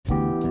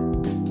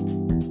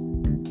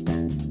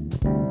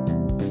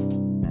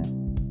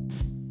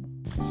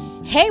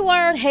Hey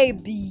world, hey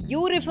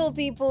beautiful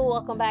people,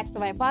 welcome back to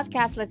my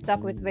podcast. Let's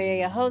talk with Maria,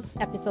 your host.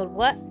 Episode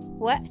what?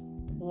 What?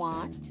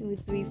 One, two,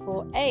 three,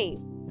 four, eight,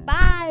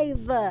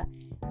 five.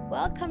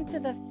 Welcome to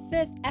the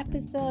fifth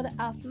episode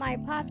of my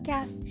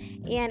podcast,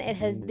 and it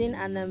has been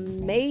an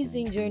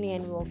amazing journey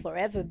and will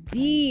forever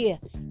be.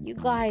 You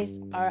guys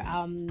are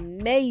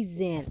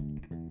amazing,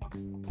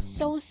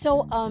 so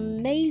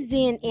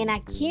amazing, and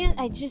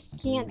I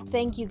just can't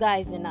thank you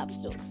guys enough.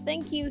 So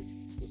thank you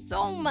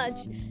so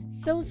much,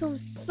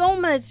 so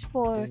much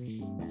for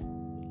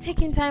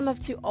taking time up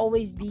to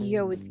always be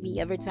here with me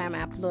every time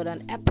I upload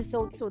an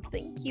episode. So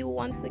thank you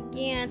once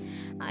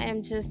again. I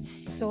am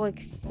just so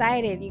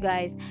excited, you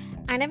guys.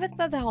 I never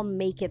thought that I'll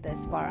make it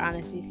this far,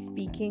 honestly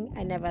speaking.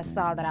 I never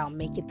thought that I'll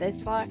make it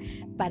this far,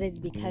 but it's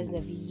because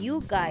of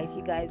you guys.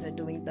 You guys are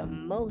doing the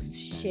most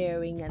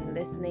sharing and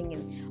listening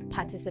and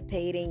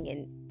participating,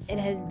 and it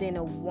has been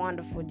a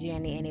wonderful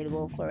journey and it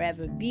will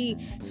forever be.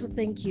 So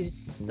thank you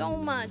so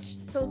much.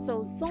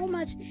 So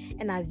much.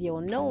 And as you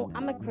all know,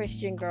 I'm a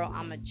Christian girl.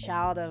 I'm a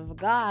child of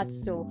God.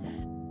 So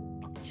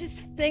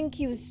just thank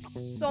you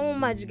so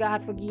much,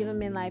 God, for giving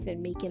me life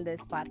and making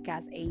this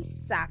podcast a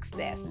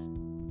success.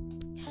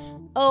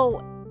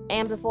 Oh,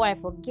 and before I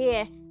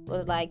forget,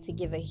 would like to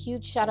give a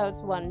huge shout out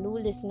to our new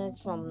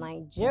listeners from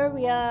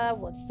Nigeria.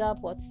 What's up?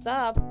 What's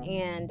up?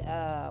 And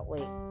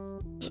wait.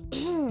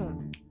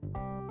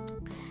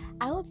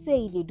 I hope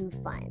say they do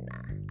fine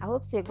now. I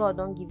hope say God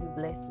don't give you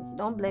blessings.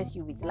 Don't bless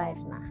you with life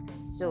now.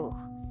 So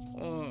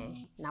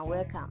now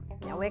welcome.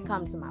 Now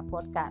welcome to my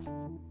podcast.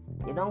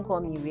 They don't call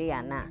me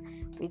Rhea now.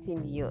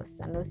 Waiting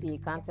yours. I know say you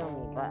can't tell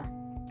me, but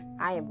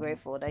I am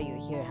grateful that you're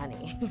here,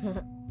 honey.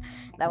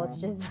 That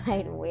was just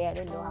by the way. I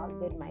don't know how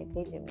good my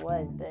pidgin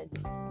was, but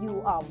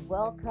you are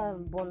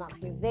welcome. Bon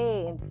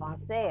arrivé in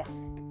français.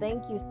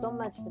 Thank you so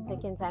much for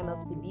taking time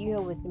up to be here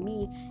with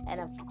me,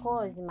 and of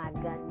course my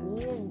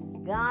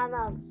Ghanaian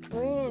Ghana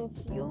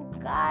friends, you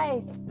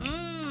guys.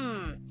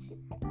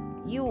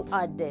 You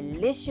are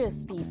delicious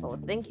people.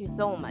 Thank you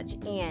so much.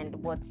 And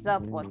what's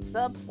up? What's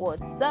up?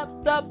 What's up?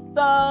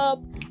 Sup?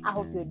 I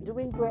hope you're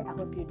doing great. I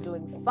hope you're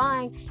doing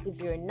fine. If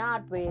you're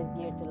not, we're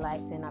here to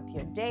lighten up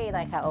your day.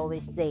 Like I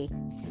always say,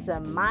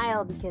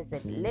 smile because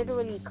it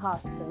literally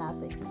costs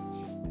nothing.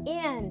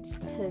 And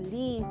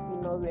please,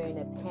 we know we're in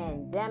a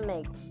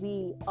pandemic.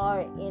 We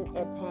are in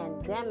a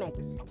pandemic.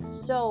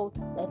 So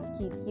let's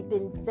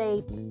keeping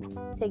safe.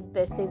 Take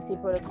the safety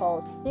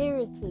protocol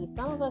seriously.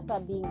 Some of us are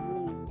being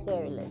really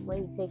careless. When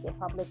you take a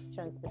public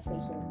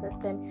transportation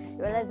system,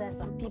 you realize that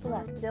some people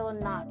are still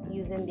not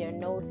using their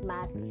nose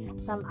mask.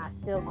 Some are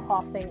still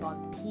coughing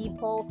on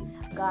people.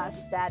 Gosh,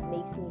 that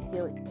makes me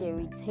feel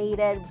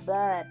irritated.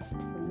 But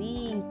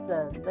please,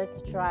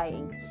 let's try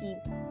and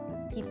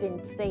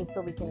keeping safe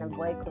so we can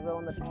avoid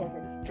corona because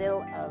it's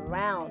still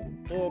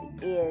around. It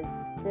is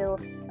still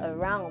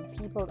around.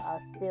 People are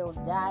still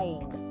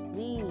dying.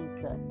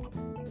 Please.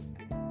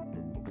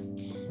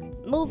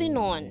 Moving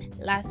on.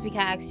 Last week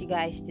I asked you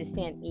guys to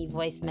send me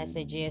voice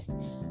messages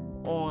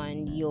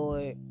on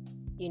your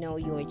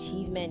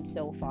achievement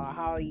so far.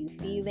 How are you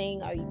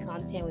feeling? Are you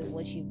content with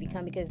what you've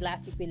become? Because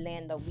last week we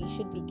learned that we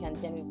should be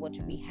content with what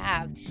we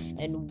have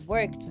and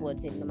work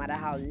towards it, no matter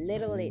how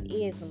little it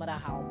is, no matter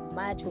how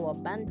much or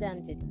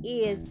abundant it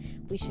is.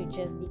 We should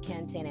just be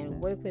content and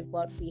work with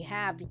what we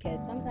have,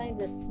 because sometimes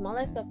the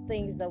smallest of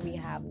things that we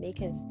have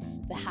make us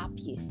the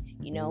happiest.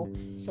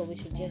 So we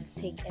should just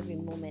take every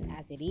moment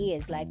as it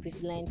is, like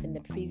we've learned in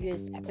the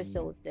previous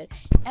episodes, that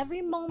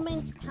every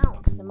moment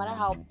counts, no matter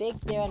how big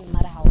they are, no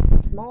matter how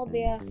small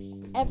they are.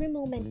 Every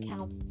moment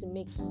counts to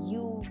make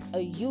you a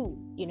you.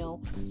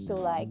 So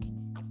like,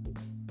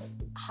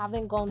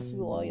 having gone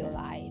through all your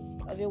lives,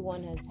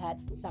 everyone has had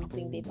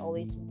something they've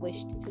always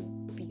wished to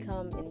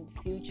become in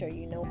the future.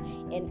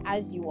 And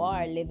as you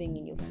are living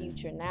in your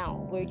future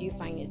now, where do you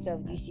find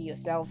yourself? Do you see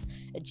yourself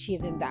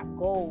achieving that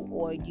goal,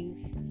 or do you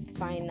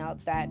find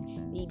out that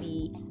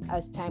maybe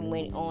as time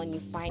went on you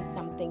find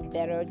something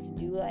better to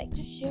do? Like,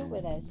 just share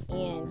with us.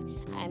 And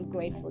I'm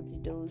grateful to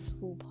those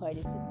who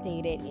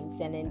participated in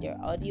sending their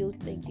audios.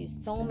 Thank you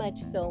so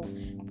much. So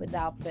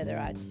without further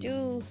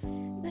ado,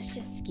 let's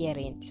just get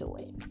into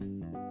it.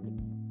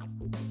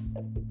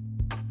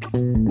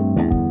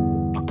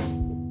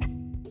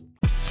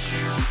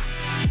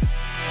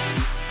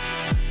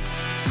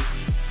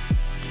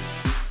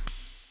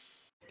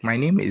 My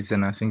name is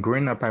Zenas, and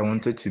growing up, I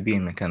wanted to be a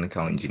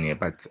mechanical engineer.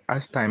 But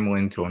as time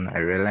went on, I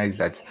realized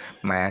that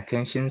my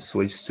attention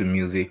switched to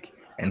music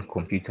and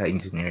computer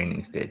engineering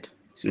instead.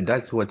 So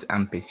that's what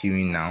I'm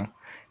pursuing now,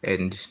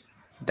 and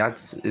that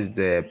is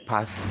the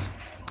path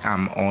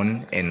I'm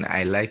on, and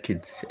I like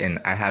it, and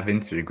I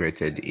haven't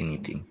regretted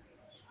anything.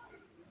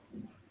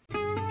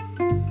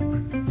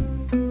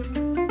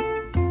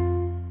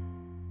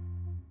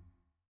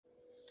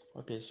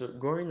 Okay, so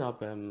growing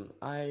up,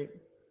 I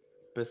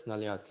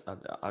personally at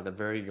a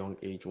very young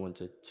age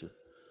wanted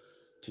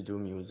to do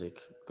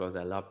music because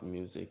I loved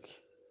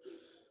music.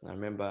 And I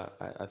remember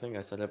I think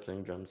I started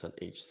playing drums at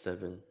age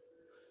 7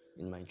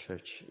 in my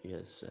church.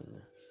 Yes,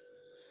 and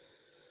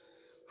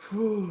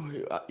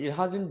Whew, it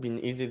hasn't been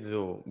easy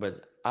though,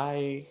 but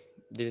I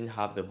didn't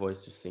have the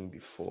voice to sing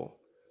before.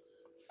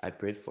 I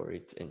prayed for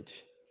it and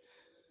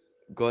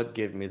God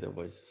gave me the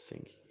voice to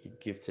sing. He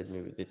gifted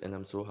me with it, and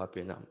I'm so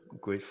happy and I'm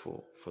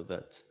grateful for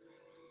that.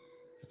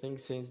 I think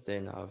since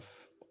then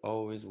I've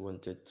always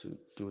wanted to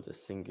do the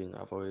singing.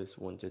 I've always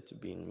wanted to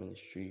be in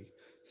ministry,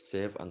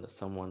 serve under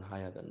someone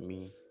higher than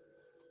me.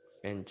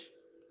 And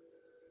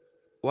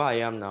where I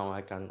am now,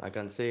 I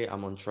can say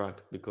I'm on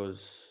track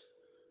because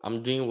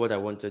I'm doing what I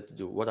wanted to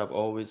do, what I've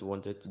always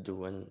wanted to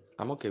do, and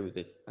I'm okay with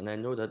it. And I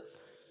know that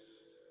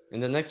in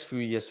the next few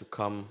years to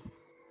come,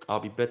 I'll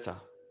be better.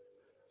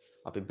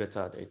 I'll be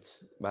better at it.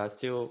 But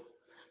still,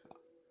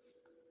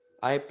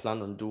 I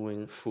plan on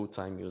doing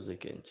full-time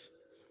music, and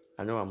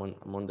I know I'm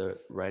on the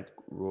right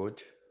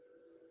road,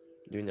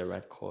 doing the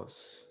right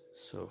course.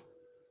 So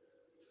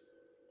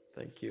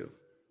thank you.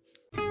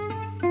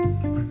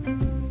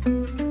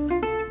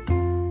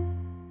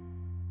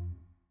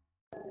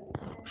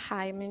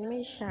 Hi, my name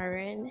is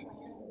Sharon,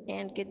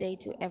 and good day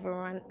to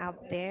everyone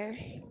out there.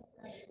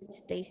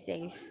 Stay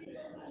safe.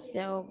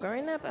 So,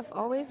 growing up, I've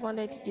always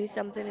wanted to do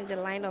something in the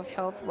line of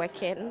health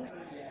working,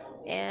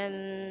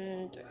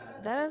 and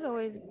that has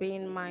always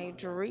been my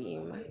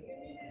dream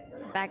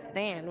back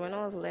then when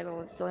I was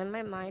little. So, in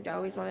my mind, I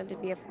always wanted to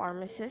be a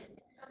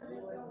pharmacist.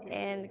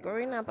 And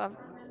growing up, I've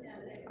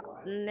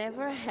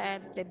never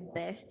had the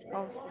best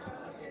of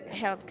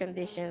health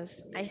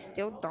conditions. I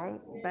still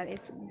don't, but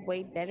it's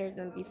way better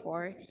than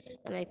before,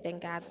 and I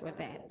thank God for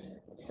that.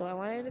 So I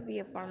wanted to be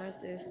a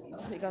pharmacist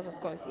because, of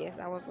course, yes,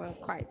 I was on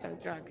quite some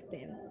drugs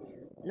then,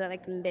 not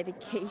like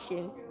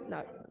medications,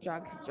 not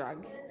drugs,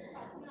 drugs.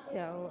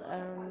 So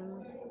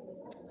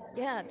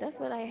yeah, that's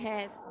what I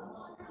had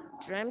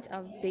dreamt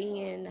of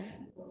being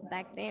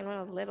back then when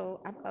I was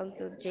little up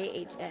until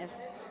JHS.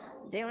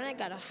 Then when I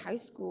got to high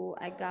school,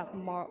 I got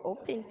more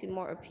open to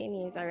more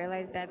opinions. I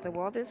realized that the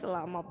world is a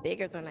lot more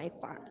bigger than I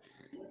thought.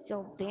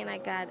 So then I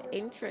got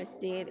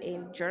interested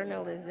in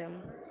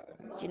journalism,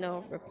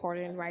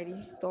 reporting,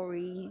 writing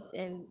stories,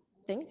 and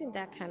things in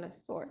that kind of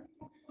sort.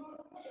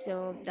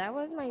 So that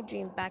was my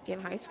dream back in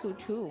high school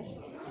too.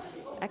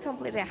 I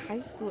completed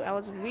high school. I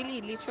was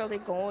really literally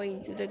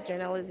going to the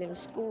journalism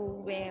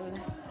school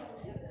when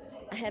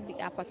I had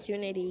the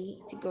opportunity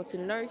to go to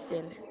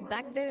nursing.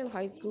 Back then in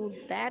high school,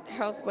 that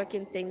health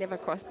working thing never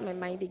crossed my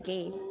mind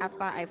again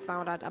after I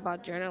found out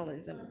about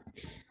journalism.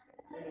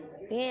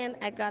 Then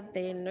I got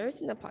the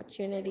nursing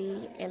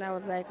opportunity and I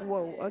was like,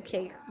 whoa,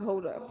 okay,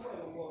 hold up.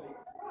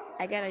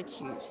 I gotta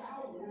choose.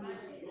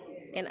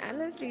 And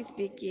honestly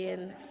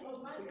speaking,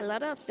 a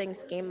lot of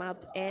things came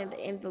up, and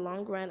in the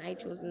long run, I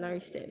chose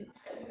nursing.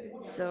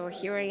 So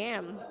here I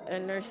am, a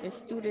nursing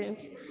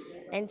student,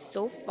 and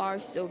so far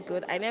so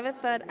good. I never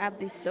thought I'd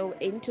be so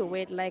into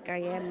it like I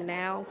am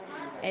now.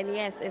 And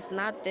yes, it's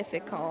not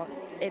difficult.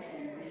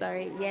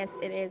 Yes,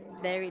 it is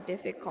very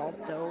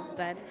difficult though,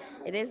 but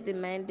it is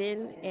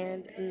demanding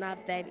and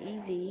not that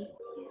easy.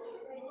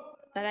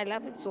 But I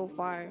love it so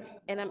far,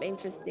 and I'm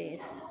interested,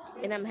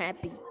 and I'm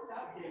happy.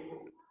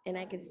 And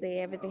I can say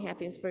everything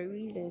happens for a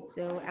reason.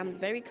 So I'm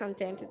very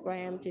content with where I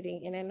am today,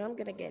 and I know I'm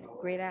gonna get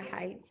greater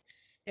heights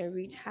and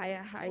reach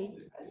higher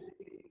heights,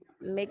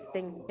 make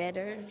things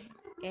better.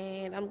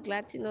 And I'm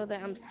glad to know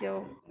that I'm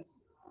still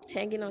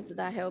hanging on to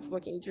that health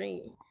working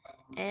dream.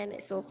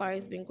 And so far,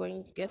 it's been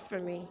going good for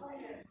me.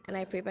 And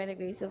I pray by the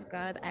grace of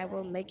God, I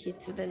will make it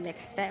to the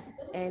next step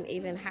and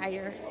even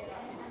higher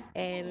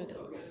and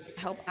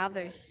help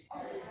others.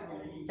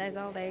 That's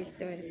all there is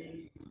to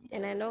it.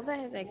 And I know that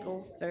as I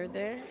go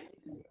further,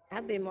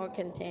 I'll be more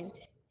content.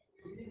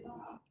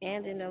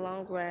 And in the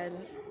long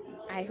run,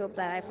 I hope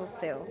that I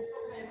fulfill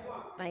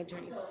my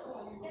dreams.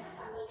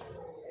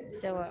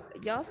 So,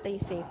 y'all stay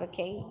safe,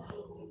 okay?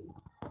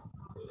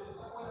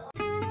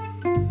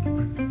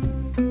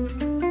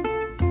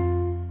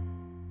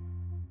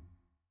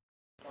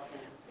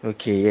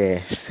 Okay,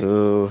 yeah.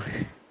 So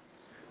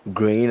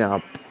growing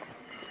up,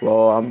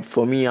 well,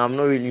 for me, I'm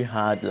not really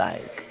had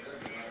like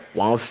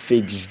one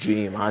fixed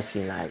dream. I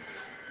in like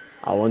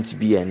I want to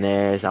be a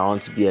nurse, I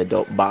want to be a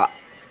doctor, but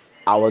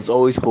I was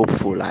always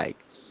hopeful, like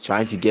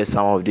trying to get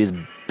some of these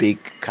big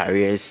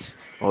careers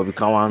or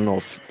become one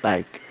of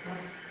like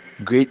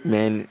great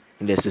men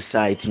in the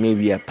society,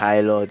 maybe a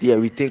pilot. Yeah,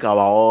 we think about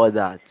all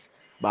that,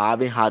 but I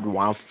haven't had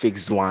one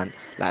fixed one.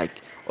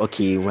 Like,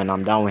 okay, when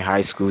I'm done with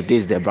high school,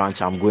 this is the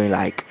branch I'm going.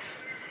 Like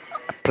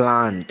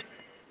planned.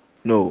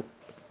 No,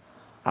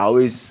 I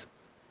always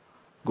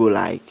go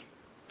like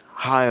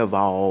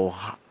however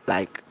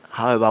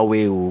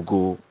way it will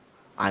go.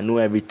 I know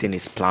everything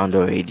is planned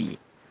already.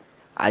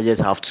 I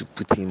just have to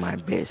put in my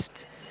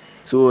best.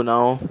 So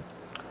now,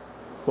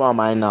 who am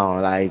I now?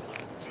 Like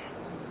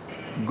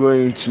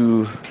going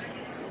to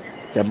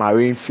the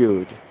marine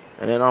field,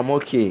 and then I'm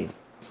okay.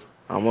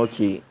 I'm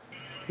okay.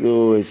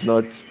 Though it's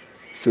not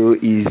so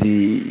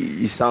easy.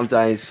 You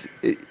sometimes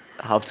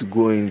have to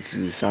go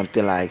into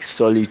something like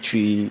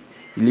solitary.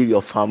 You leave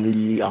your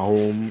family at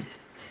home,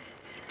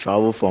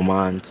 travel for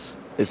months.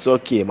 It's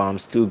okay, but I'm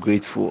still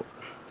grateful.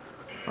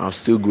 I'm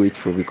still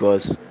grateful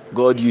because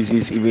God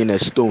uses even a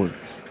stone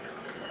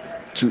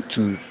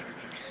to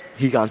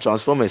he can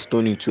transform a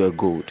stone into a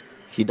gold.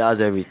 He does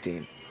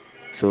everything.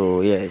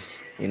 So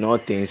yes, in all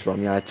things for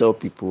me, I tell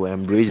people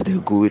embrace the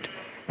good,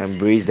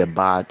 embrace the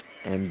bad,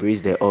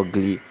 embrace the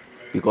ugly,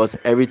 because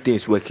everything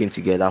is working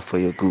together for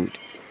your good.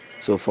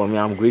 So for me,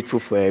 I'm grateful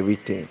for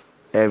everything,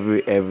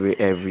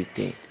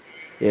 everything.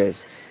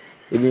 Yes,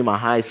 even my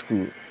high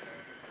school,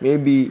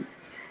 maybe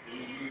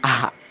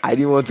I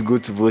didn't want to go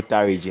to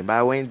Volta region, but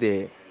I went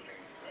there.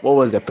 What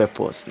was the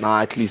purpose? Now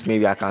at least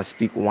maybe I can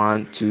speak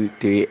one, two,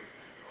 three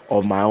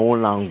of my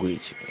own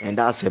language, and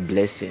that's a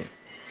blessing.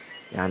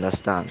 You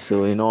understand?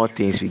 So in all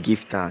things we give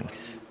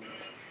thanks.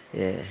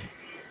 Yeah.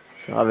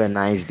 So have a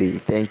nice day.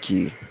 Thank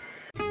you.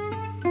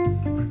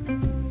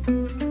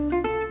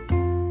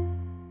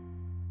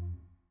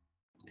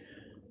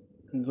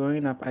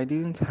 Growing up, I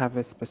didn't have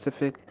a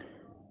specific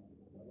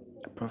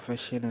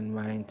profession in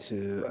mind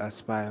to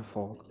aspire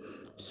for.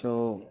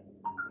 So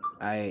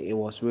it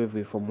was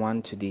wavering from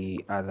one to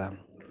the other.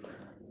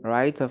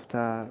 Right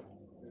after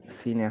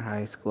senior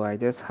high school, I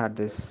just had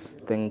this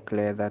thing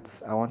clear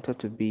that I wanted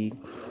to be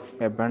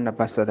a brand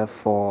ambassador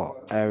for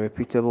a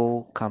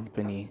reputable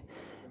company.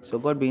 So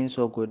God being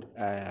so good,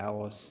 uh, I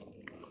was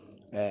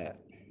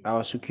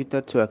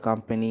recruited to a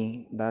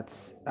company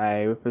that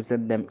I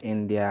represent them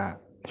in their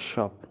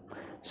shop.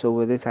 So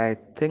with this, I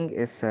think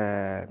it's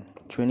a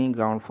training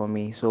ground for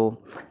me. So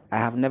I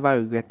have never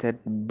regretted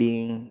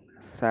being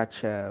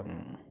such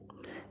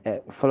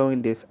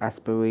following this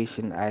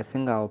aspiration. I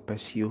think I'll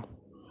pursue.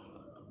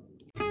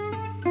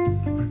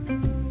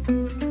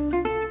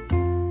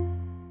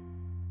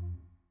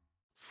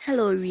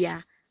 Hello,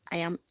 Ria. I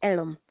am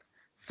Elam.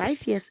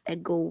 5 years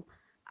ago,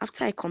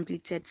 after I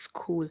completed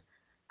school,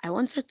 I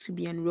wanted to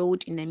be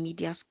enrolled in a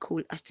media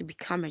school as to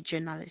become a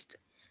journalist.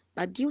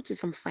 But due to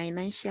some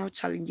financial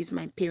challenges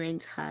my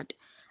parents had,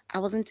 I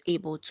wasn't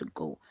able to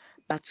go.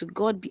 But to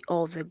God be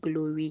all the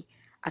glory.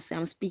 As I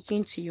am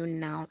speaking to you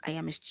now, I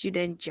am a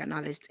student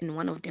journalist in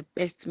one of the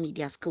best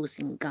media schools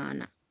in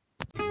Ghana.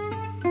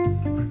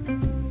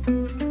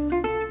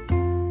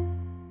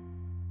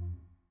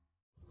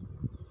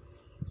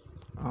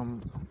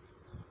 Um,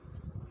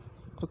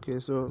 okay,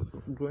 so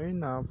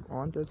growing up, I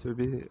wanted to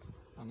be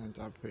an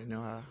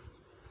entrepreneur,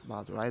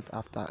 but right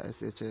after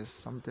SHS,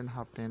 something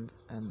happened,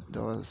 and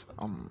there was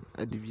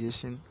a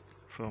deviation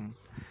from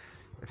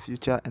a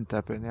future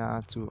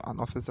entrepreneur to an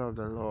officer of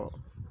the law,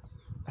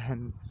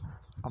 and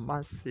I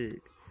must say,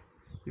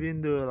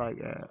 even though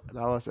that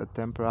was a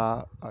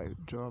temporary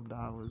job that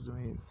I was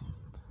doing,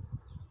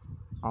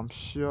 I'm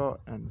sure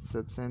and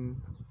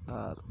certain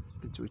that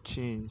it will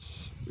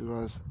change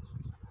because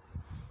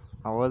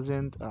I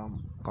wasn't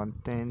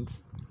content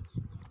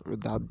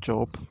with that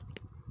job.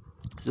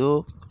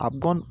 So I've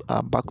gone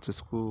back to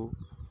school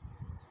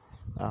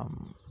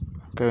um,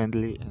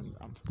 currently, and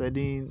I'm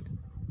studying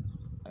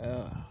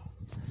uh,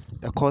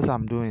 the course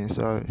I'm doing.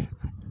 Sorry,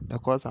 the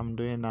course I'm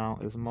doing now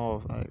is more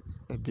of like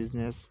a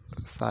business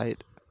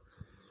side,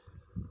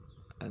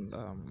 and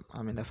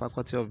I'm in the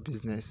faculty of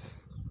business.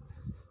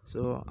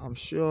 So I'm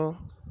sure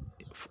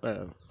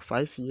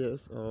 5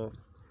 years or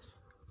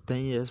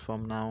 10 years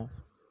from now,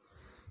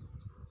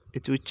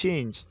 it will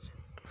change.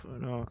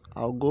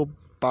 I'll go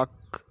back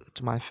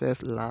to my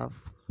first love.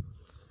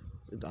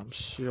 I'm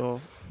sure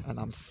and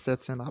I'm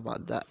certain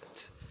about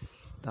that.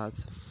 That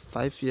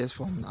 5 years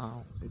from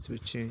now it will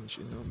change.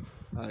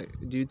 Like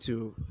due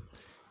to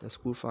the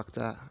school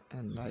factor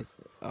and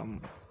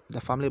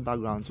the family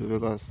background too,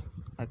 because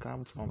I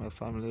come from a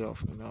family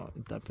of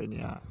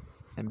entrepreneur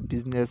and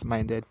business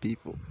minded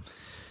people.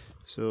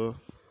 So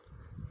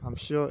I'm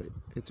sure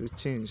it will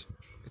change.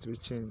 It will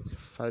change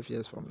 5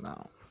 years from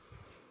now.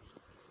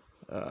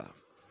 Uh,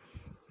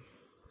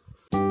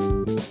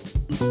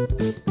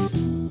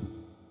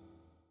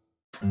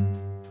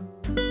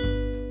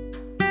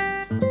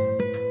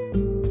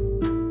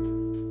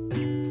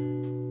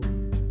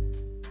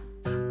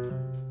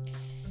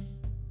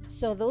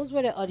 So those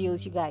were the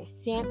audios you guys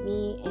sent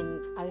me,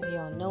 and as you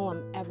all know,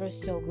 I'm ever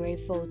so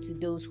grateful to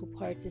those who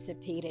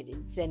participated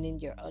in sending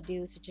your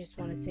audios. I just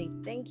want to say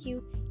thank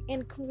you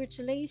and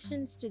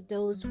congratulations to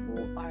those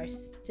who are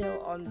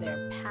still on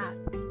their path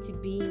to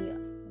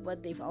being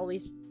what they've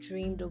always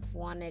dreamed of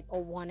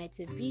wanted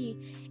to be,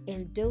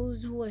 and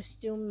those who are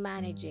still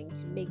managing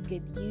to make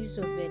good use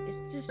of it.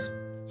 It's just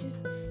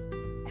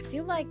I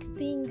feel like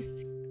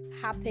things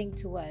happen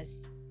to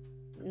us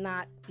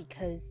not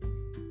because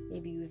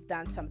maybe we've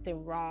done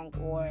something wrong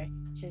or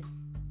just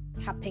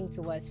happening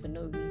to us for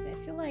no reason.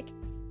 I feel like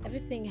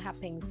everything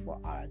happens for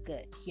our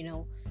good,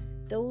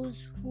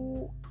 those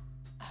who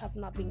have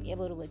not been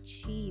able to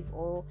achieve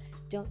or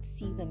don't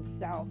see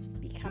themselves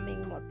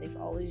becoming what they've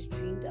always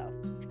dreamed of.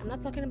 I'm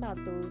not talking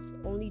about those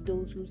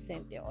who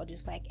sent their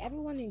audios, like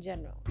everyone in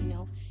general.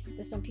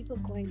 There's some people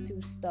going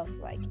through stuff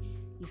like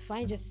you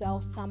find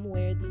yourself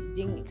somewhere that you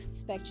didn't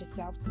expect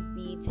yourself to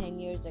be 10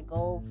 years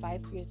ago,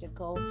 5 years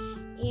ago,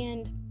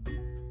 and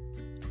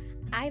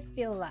I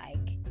feel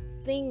like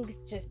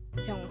things just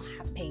don't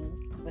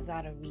happen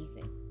without a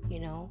reason.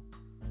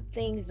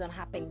 things don't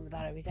happen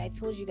without a reason. I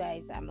told you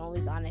guys, I'm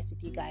always honest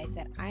with you guys,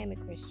 that I am a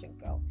Christian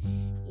girl,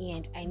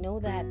 and I know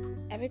that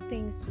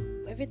everything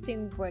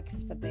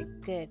works for the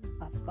good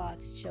of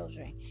God's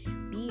children,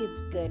 be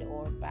it good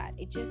or bad.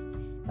 It just,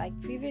 like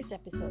previous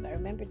episode, I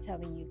remember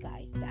telling you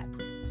guys that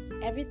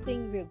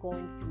everything we're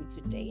going through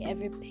today,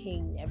 every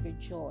pain, every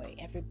joy,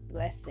 every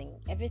blessing,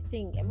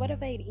 everything,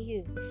 whatever it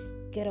is,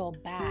 good or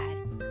bad,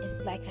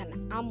 it's like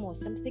an armor,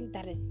 something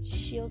that is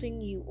shielding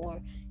you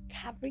or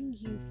covering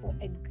you for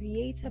a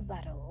greater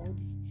battle. Or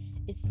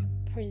it's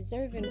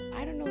preserving,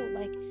 I don't know,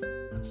 like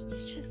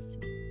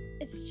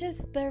it's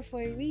just there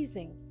for a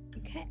reason.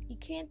 You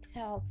can't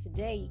tell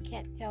today, you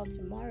can't tell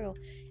tomorrow.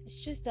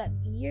 It's just that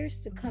years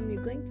to come,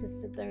 you're going to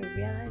sit there and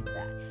realize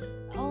that,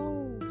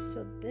 oh,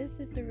 so this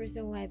is the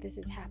reason why this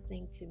is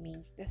happening to me.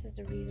 This is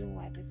the reason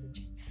why this is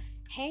just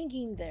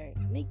hanging there.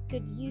 Make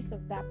good use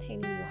of that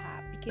penny you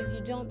have, because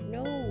you don't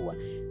know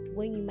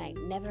when you might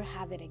never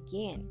have it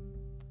again.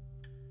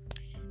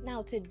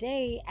 Now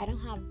today, I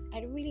don't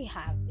really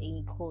have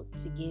any quote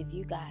to give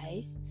you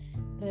guys,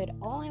 but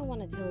all I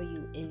want to tell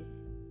you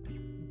is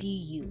be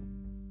you.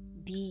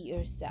 Be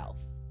yourself,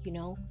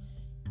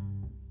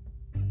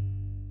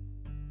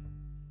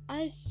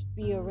 As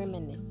we are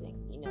reminiscing,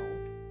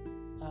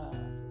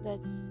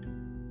 let's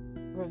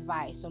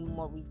revise on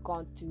what we've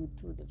gone through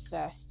the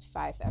first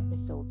 5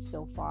 episodes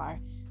so far.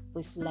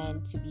 We've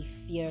learned to be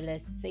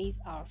fearless, face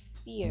our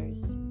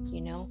fears,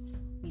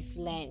 We've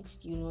learned,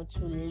 to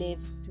live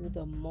through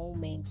the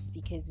moments,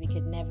 because we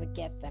could never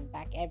get them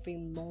back. Every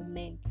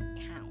moment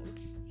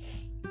counts.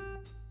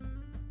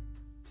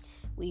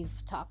 We've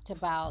talked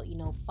about,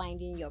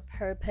 finding your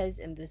purpose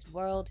in this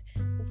world.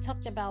 We've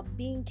talked about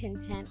being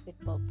content with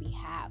what we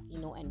have,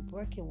 and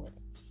working with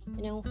it.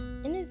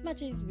 In as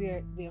much as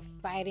we're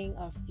fighting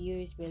our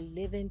fears, we're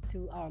living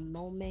through our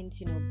moments,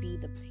 be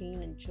the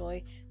pain and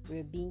joy,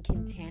 we're being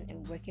content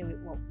and working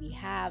with what we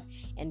have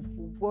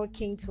and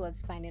working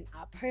towards finding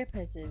our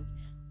purposes.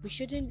 We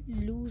shouldn't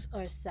lose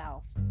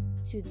ourselves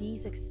to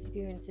these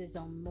experiences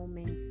or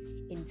moments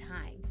in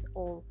times,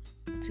 or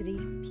to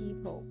these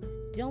people.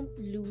 Don't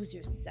lose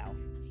yourself.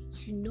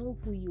 You know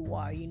who you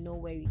are. You know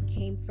where you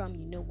came from.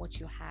 You know what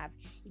you have.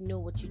 You know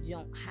what you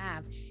don't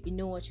have. You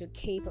know what you're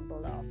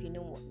capable of. You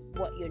know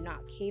what you're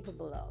not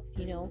capable of.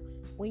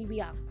 When we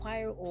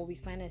acquire or we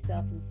find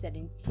ourselves in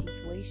certain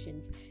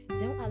situations,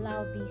 don't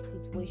allow these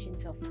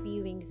situations or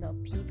feelings or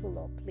people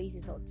or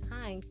places or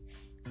times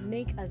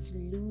make us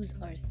lose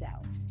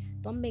ourselves.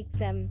 Don't make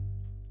them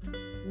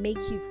make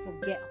you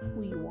forget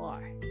who you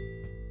are.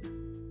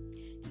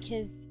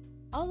 Because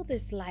all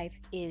this life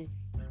is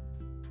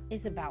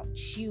about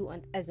you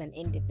and as an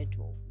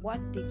individual.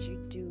 What did you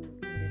do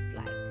in this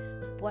life?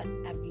 What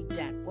have you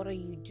done? What are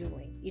you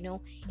doing?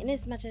 In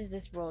as much as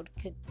this world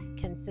could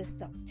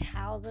consist of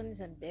thousands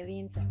and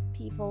billions of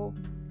people,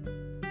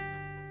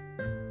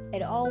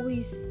 it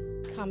always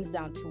comes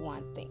down to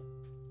one thing: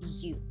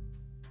 you.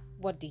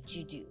 What did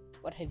you do?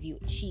 What have you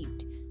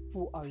achieved?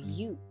 Who are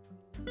you?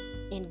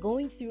 And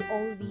going through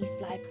all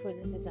these life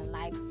processes and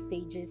life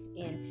stages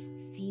and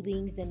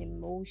feelings and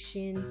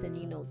emotions and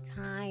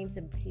times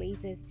and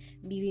places,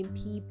 meeting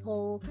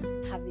people,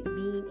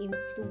 being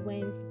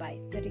influenced by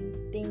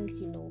certain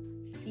things,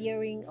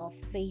 fearing or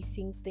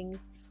facing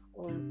things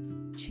or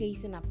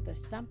chasing after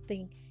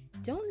something,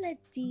 don't let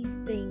these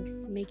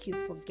things make you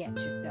forget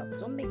yourself.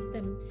 Don't make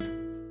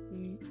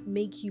them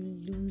make you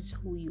lose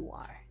who you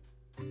are.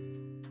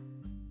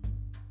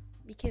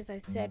 Because I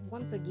said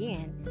once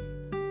again,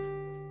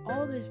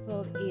 all this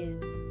world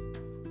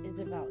is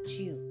about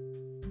you.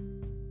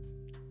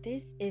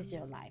 This is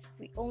your life.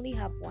 We only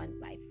have one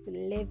life. We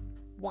live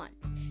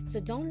once. So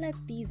don't let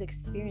these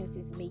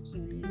experiences make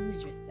you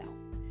lose yourself.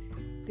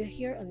 We're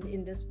here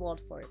in this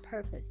world for a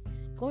purpose.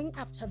 Going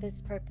after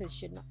this purpose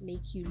should not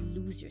make you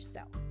lose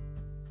yourself.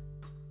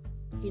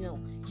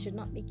 Should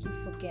not make you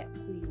forget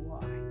who you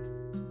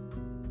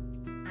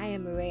are. I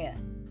am Maria.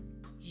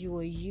 You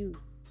are you.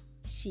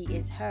 She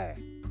is her.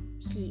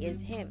 He is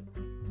him.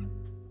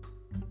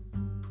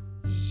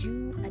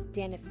 You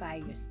identify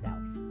yourself.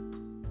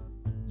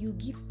 You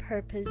give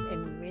purpose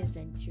and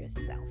reason to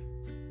yourself.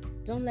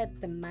 Don't let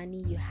the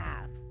money you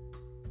have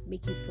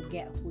make you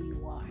forget who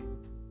you are.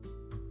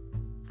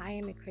 I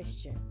am a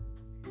Christian.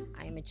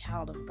 I am a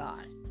child of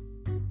God.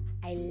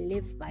 I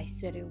live by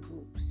certain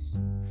rules.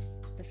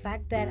 The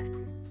fact that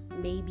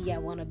maybe I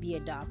want to be a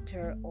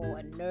doctor or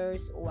a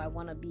nurse, or I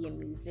want to be a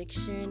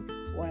musician,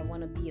 or I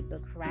want to be a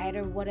book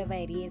writer, whatever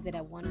it is that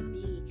I want to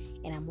be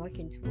and I'm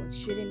working towards,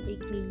 shouldn't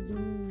make me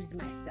lose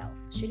myself,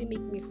 shouldn't make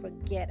me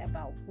forget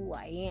about who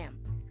I am.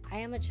 I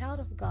am a child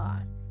of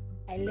God.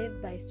 I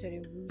live by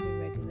certain rules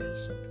and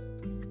regulations.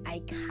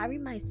 I carry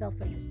myself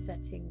in a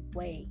certain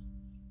way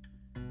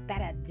that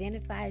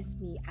identifies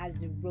me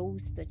as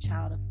Rose, the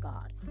child of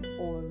God,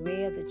 or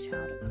Rhea, the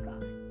child of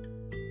God.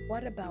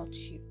 What about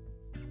you?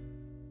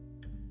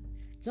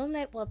 Don't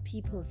let what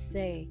people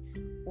say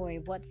or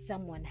what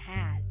someone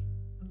has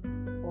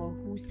or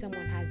who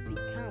someone has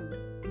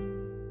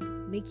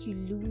become make you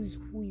lose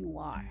who you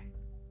are.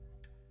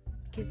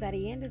 Because at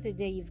the end of the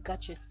day, you've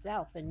got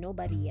yourself and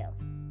nobody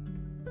else.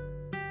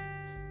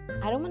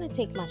 I don't want to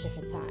take much of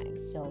your time.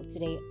 So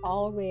today,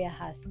 all Rhea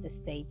has to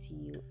say to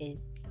you is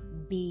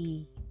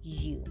be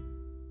you.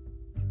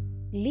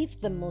 Live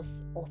the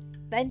most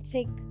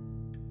authentic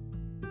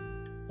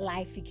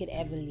life you could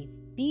ever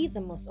live. Be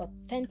the most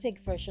authentic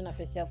version of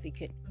yourself you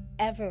could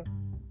ever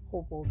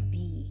hope or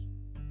be.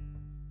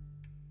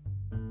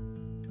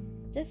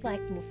 Just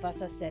like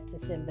Mufasa said to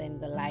Simba in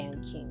The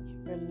Lion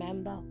King,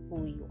 remember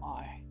who you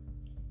are.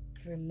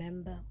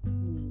 Remember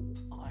who you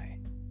are.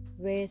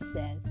 Rhea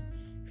says,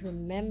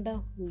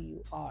 remember who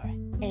you are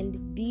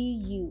and be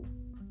you.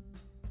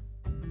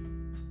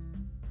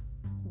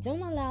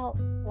 Don't allow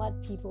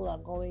what people are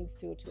going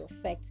through to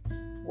affect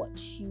what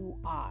you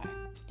are.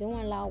 Don't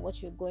allow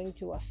what you're going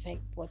through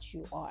affect what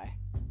you are.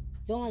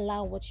 Don't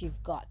allow what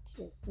you've got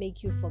to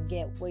make you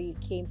forget where you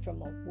came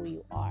from or who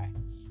you are.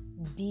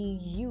 Be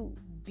you.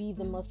 Be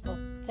the most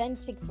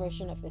authentic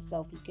version of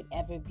yourself you could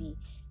ever be,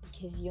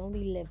 because you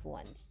only live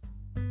once.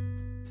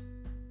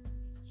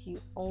 You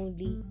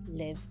only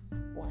live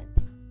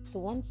once. So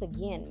once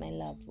again, my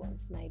loved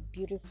ones, my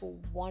beautiful,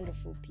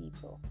 wonderful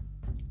people,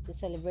 to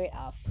celebrate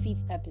our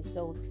 5th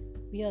episode,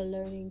 we are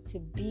learning to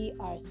be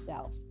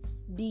ourselves.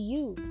 Be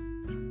you.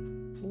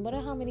 No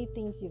matter how many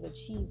things you've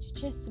achieved,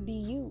 just be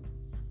you.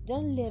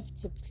 Don't live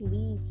to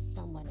please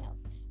someone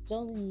else.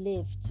 Don't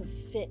live to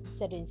fit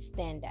certain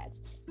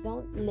standards.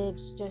 Don't live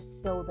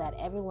just so that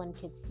everyone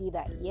can see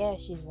that, yeah,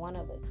 she's one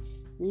of us.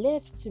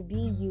 Live to be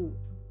you.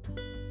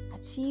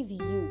 Achieve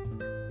you.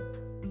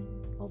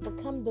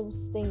 Overcome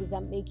those things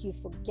that make you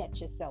forget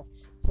yourself.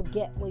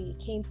 Forget where you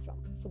came from.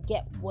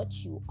 Forget what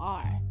you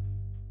are.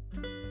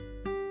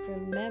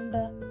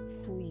 Remember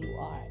who you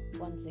are.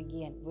 Once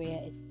again,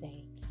 Rhea is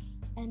saying,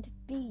 and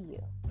be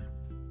you.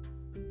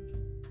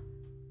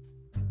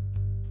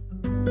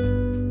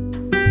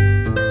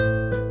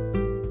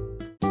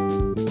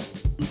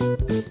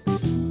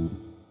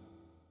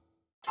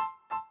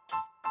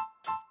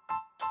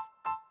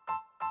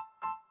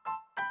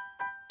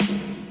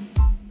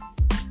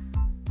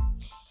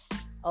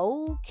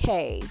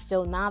 Okay,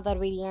 so now that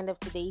we're at the end of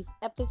today's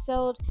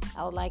episode,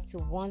 I would like to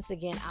once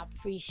again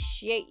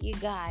appreciate you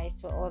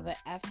guys for all the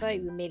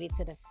effort. We made it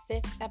to the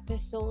 5th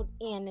episode,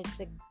 and it's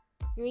a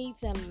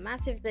great and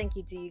massive thank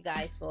you to you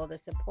guys for all the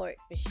support,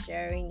 for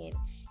sharing and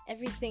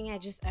everything. I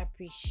just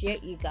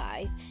appreciate you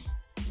guys.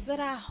 But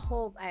I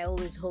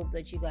always hope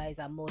that you guys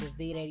are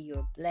motivated,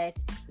 you're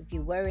blessed. If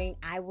you weren't,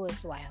 I was,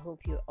 so I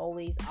hope you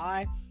always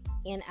are.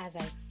 And as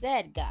I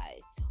said,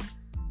 guys,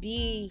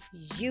 be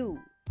you.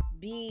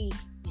 Be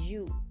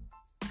you.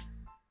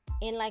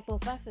 And like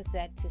Mufasa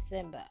said to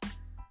Simba,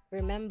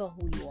 remember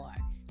who you are.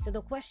 So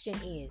the question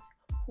is,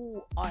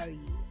 who are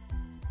you?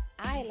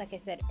 Like I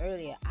said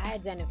earlier, I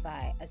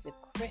identify as a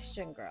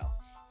Christian girl.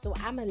 So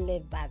I'm going to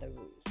live by the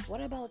rules.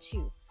 What about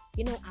you?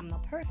 You know, I'm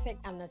not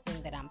perfect. I'm not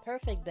saying that I'm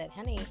perfect, but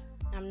honey,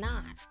 I'm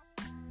not.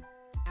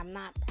 I'm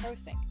not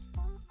perfect.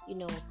 You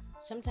know,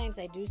 sometimes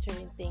I do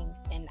certain things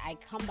and I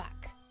come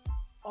back.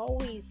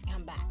 Always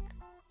come back.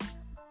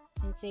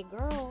 And say,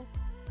 girl,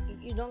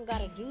 you don't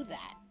gotta do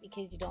that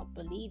because you don't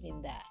believe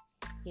in that.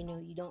 You know,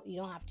 you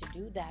don't have to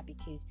do that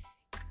because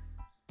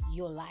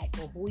your life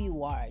or who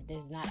you are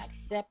does not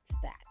accept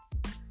that.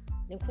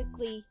 Then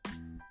quickly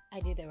I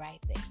do the right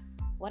thing.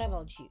 What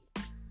about you?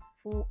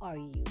 Who are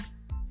you?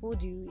 Who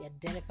do you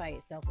identify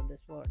yourself in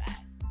this world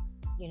as?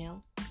 You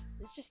know,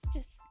 it's just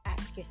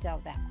ask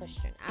yourself that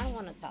question. I don't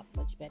want to talk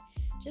much, but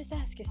just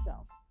ask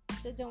yourself.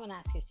 Sit down and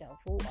ask yourself,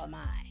 who am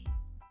I?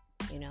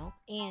 You know,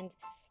 and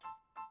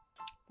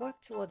work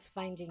towards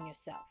finding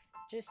yourself,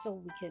 just so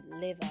we could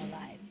live our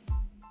lives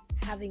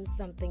having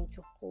something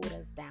to hold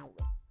us down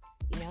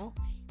with. You know,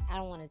 I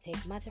don't want to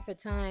take much of your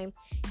time,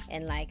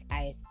 and like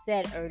I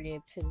said earlier,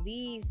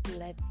 please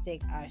let's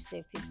take our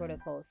safety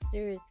protocols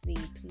seriously.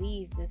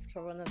 Please, this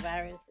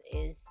coronavirus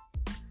is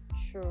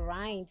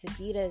trying to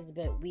beat us,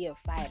 but we are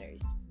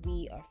fighters.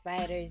 We are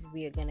fighters.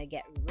 We are gonna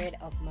get rid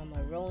of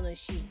Mama Rona.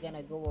 She's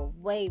gonna go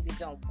away. We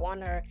don't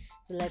want her,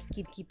 so let's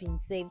keeping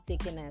safe,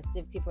 taking our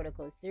safety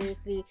protocols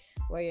seriously.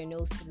 Wear your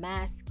nose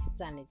mask,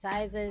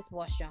 sanitizers,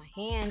 wash your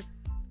hands,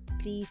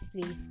 please,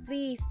 please,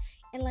 please.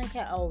 And like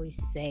I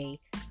always say,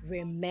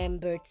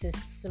 remember to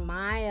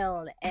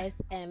smile.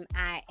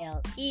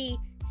 S-M-I-L-E.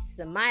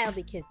 Smile,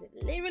 because it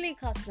literally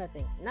costs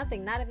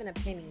nothing, not even a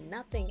penny,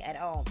 nothing at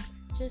all.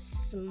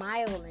 Just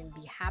smile and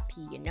be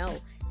happy, you know.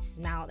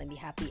 Smile and be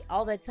happy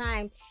all the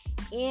time.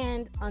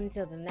 And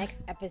until the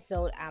next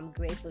episode, I'm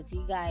grateful to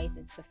you guys.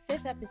 It's the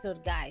 5th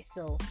episode, guys,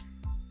 so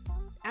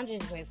I'm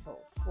just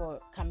grateful for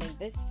coming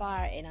this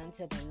far. And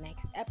until the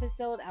next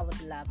episode, I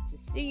would love to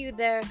see you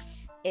there.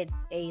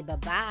 It's a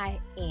bye-bye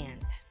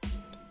and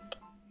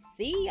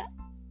see ya.